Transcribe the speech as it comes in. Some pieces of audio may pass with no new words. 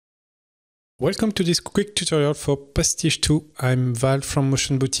Welcome to this quick tutorial for Pastiche 2. I'm Val from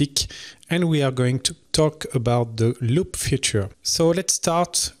Motion Boutique and we are going to talk about the loop feature. So let's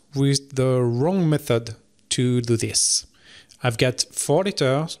start with the wrong method to do this. I've got 4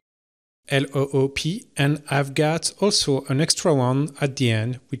 letters, L-O-O-P, and I've got also an extra one at the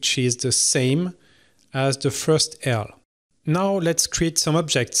end, which is the same as the first L. Now let's create some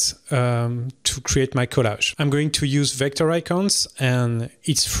objects to create my collage. I'm going to use vector icons and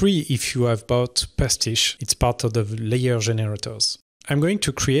it's free if you have bought Pastiche. It's part of the layer generators. I'm going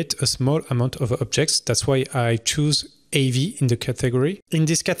to create a small amount of objects. That's why I choose AV in the category. In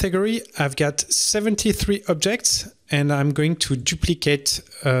this category, I've got 73 objects and I'm going to duplicate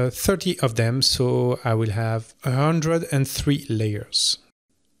 30 of them. So I will have 103 layers.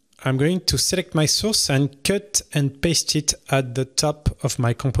 I'm going to select my source and cut and paste it at the top of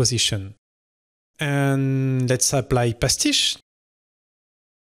my composition. And let's apply Pastiche.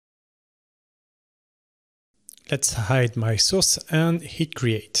 Let's hide my source and hit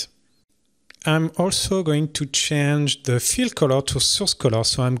create. I'm also going to change the fill color to source color.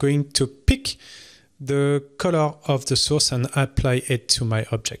 So I'm going to pick the color of the source and apply it to my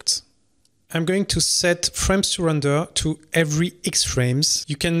objects. I'm going to set frames to render to every X frames.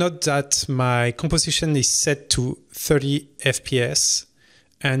 You can note that my composition is set to 30 FPS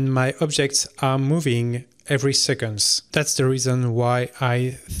and my objects are moving every seconds. That's the reason why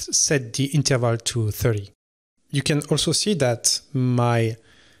I set the interval to 30. You can also see that my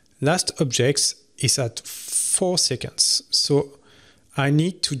last object is at 4 seconds. So I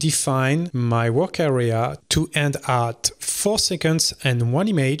need to define my work area to end at 4 seconds and 1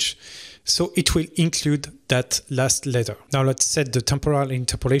 image. So it will include that last letter. Now let's set the temporal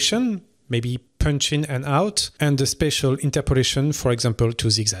interpolation, maybe punch in and out, and the spatial interpolation, for example,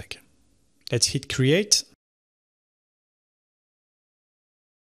 to zigzag. Let's hit create.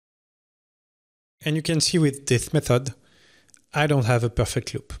 And you can see with this method, I don't have a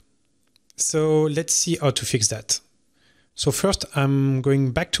perfect loop. So let's see how to fix that. So first I'm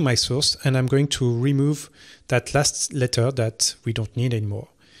going back to my source and I'm going to remove that last letter that we don't need anymore.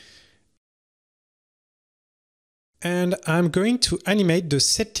 And I'm going to animate the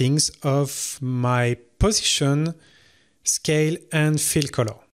settings of my position, scale, and fill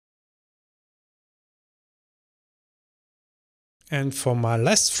color. And for my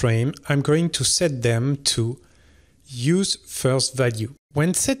last frame, I'm going to set them to use first value.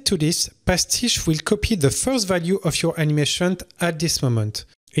 When set to this, Pastiche will copy the first value of your animation at this moment.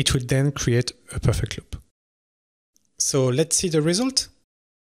 It will then create a perfect loop. So let's see the result.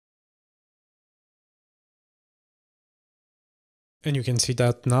 And you can see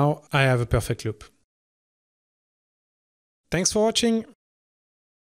that now I have a perfect loop. Thanks for watching.